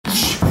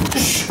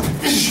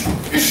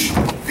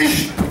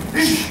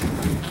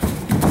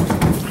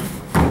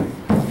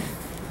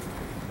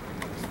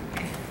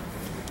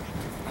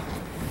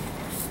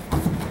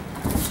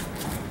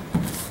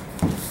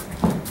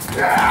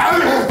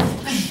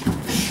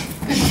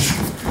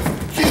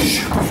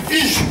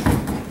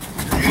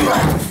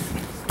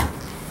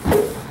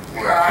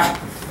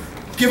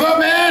Give up,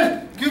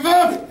 man! Give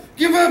up!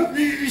 Give up!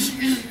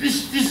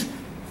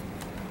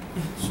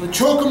 So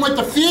choke him with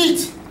the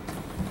feet.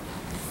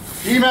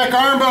 B-Mech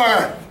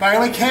armbar,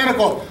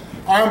 biomechanical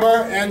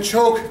armbar and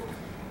choke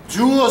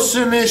dual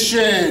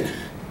submission.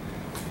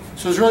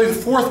 So it's really the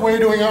fourth way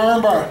of doing an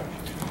armbar.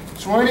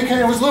 So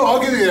it was a little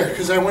ugly there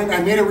because I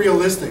made it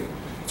realistic.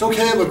 It's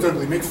okay it looked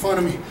ugly, make fun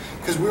of me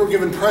because we were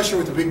giving pressure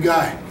with the big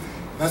guy.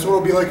 That's what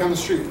it'll be like on the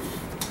street.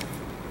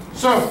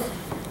 So,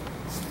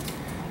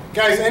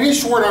 guys, any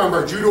short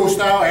armbar, judo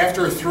style,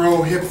 after a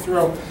throw, hip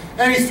throw,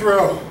 any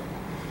throw,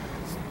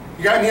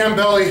 you got knee on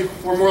belly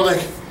or more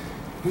like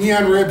knee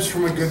on ribs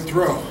from a good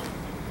throw.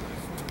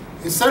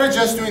 Instead of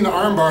just doing the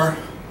armbar,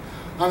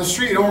 on the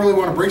street you don't really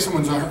want to break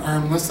someone's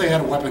arm unless they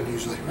had a weapon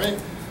usually, right?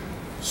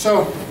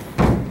 So,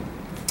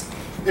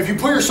 if you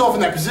put yourself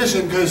in that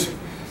position because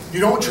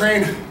you don't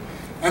train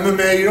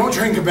MMA, you don't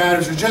train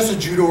combatives, you're just a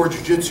judo or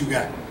jiu-jitsu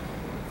guy,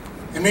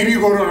 and maybe you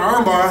go to an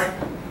armbar,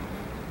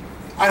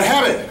 I'd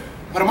have it,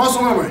 out of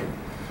muscle memory.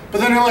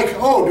 But then you're like,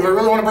 oh, do I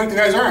really want to break the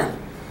guy's arm?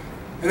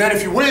 And then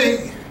if you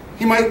wait,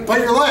 he might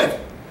bite your leg.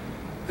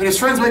 And his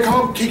friends might come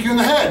up and kick you in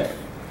the head.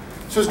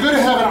 So it's good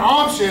to have an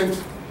option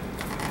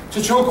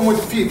to choke him with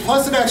the feet.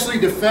 Plus it actually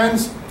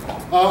defends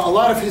a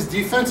lot of his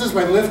defenses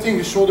by lifting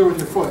his shoulder with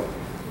your foot.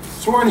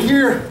 So we're in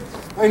here,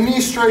 I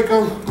knee strike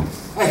him,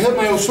 I hit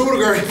my shoulder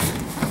guard,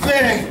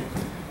 bang,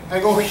 I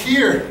go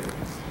here,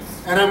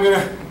 and I'm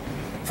gonna,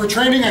 for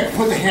training I can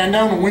put the hand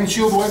down and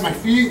windshield wipe my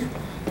feet.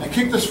 I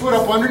kick this foot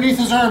up underneath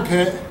his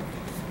armpit,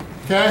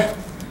 okay?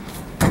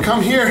 I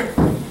come here,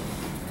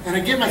 and I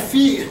get my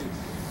feet,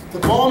 the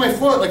ball of my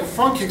foot, like a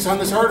front kick's on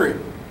this artery.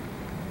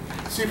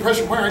 See the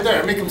pressure point right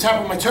there? I make him tap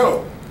with my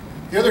toe.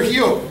 The other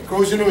heel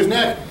goes into his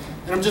neck,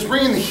 and I'm just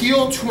bringing the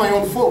heel to my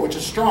own foot, which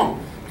is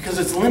strong, because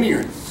it's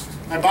linear.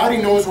 My body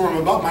knows where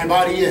my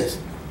body is.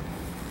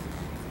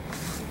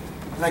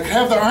 And I could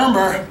have the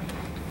armbar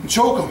and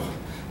choke him.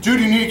 Dude,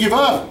 you need to give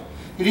up.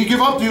 You need to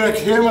give up, dude. I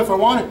can hit him if I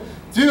want it.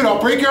 Dude,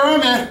 I'll break your arm,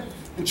 man,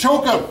 and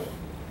choke him.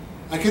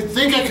 I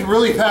think I could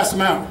really pass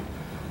him out.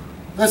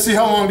 Let's see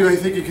how long do I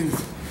think you can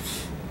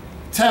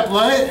tap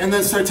light and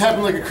then start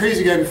tapping like a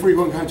crazy guy before you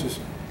go unconscious.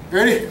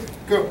 Ready?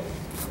 Go.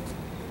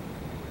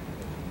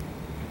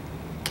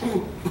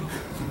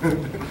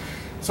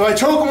 So I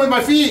choke him with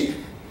my feet.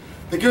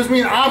 That gives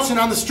me an option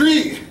on the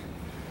street.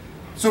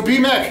 So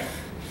B-Mech,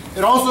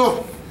 it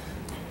also,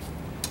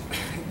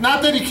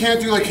 not that he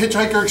can't do like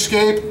hitchhiker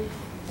escape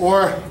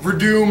or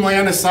Verdum lay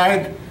on his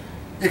side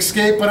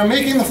escape, but I'm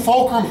making the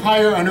fulcrum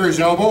higher under his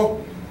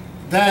elbow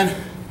than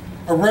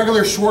a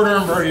regular short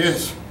armbar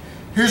is.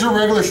 Here's a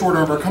regular short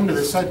armbar. Come to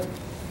this side.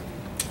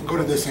 Go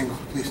to this angle,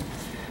 please.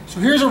 So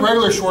here's a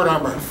regular short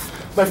armbar.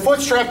 My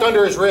foot's strapped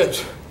under his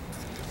ribs.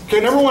 Okay,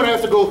 number one, I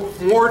have to go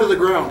more to the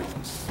ground.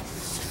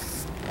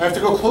 I have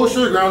to go closer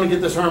to the ground to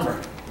get this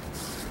armbar.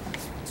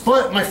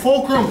 But my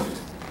fulcrum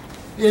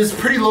is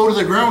pretty low to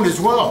the ground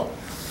as well,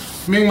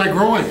 meaning my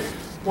groin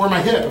or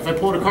my hip. If I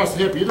pull it across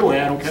the hip, either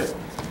way, I don't care.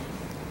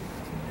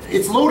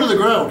 It's low to the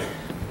ground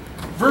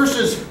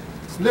versus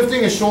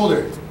lifting his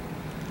shoulder.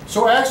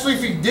 So actually,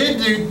 if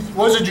he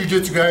was a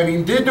jiu-jitsu guy and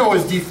he did know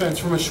his defense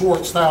from a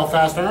short style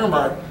fast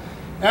armbar,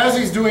 as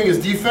he's doing his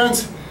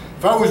defense,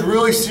 if I was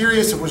really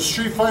serious, it was a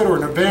street fight or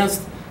an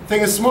advanced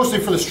thing, it's mostly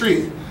for the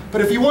street.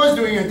 But if he was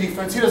doing a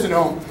defense, he doesn't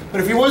know, but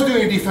if he was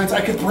doing a defense,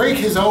 I could break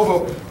his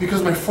elbow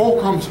because my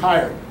fulcrum's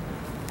higher.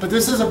 But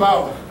this is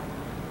about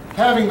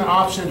having the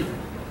option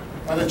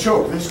of the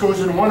choke. This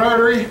goes in one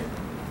artery,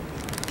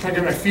 I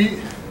get my feet.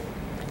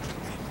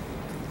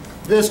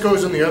 This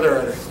goes in the other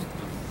artery.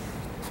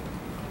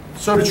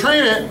 So to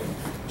train it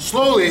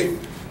slowly,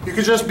 you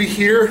could just be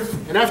here,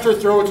 and after a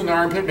throw, it's in the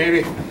armpit maybe.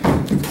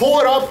 You pull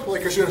it up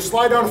like you're gonna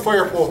slide down a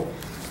fire pole.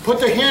 Put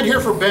the hand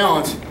here for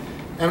balance,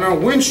 and I'm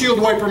gonna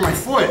windshield wiper my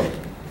foot.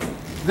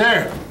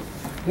 There,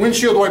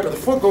 windshield wiper, the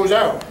foot goes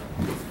out.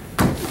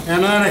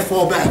 And then I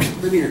fall back,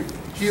 linear,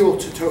 heel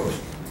to toes,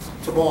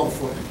 to ball of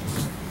the foot.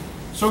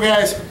 So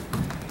guys,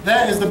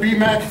 that is the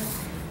B-Mech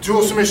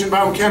dual submission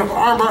biomechanical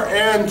armbar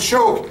and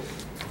choke.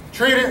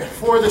 Train it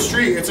for the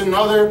street. It's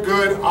another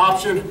good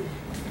option.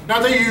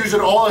 Not that you use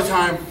it all the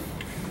time,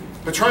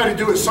 but try to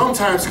do it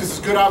sometimes because it's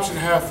a good option to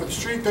have for the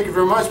street. Thank you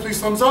very much.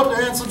 Please thumbs up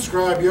and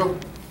subscribe, yo.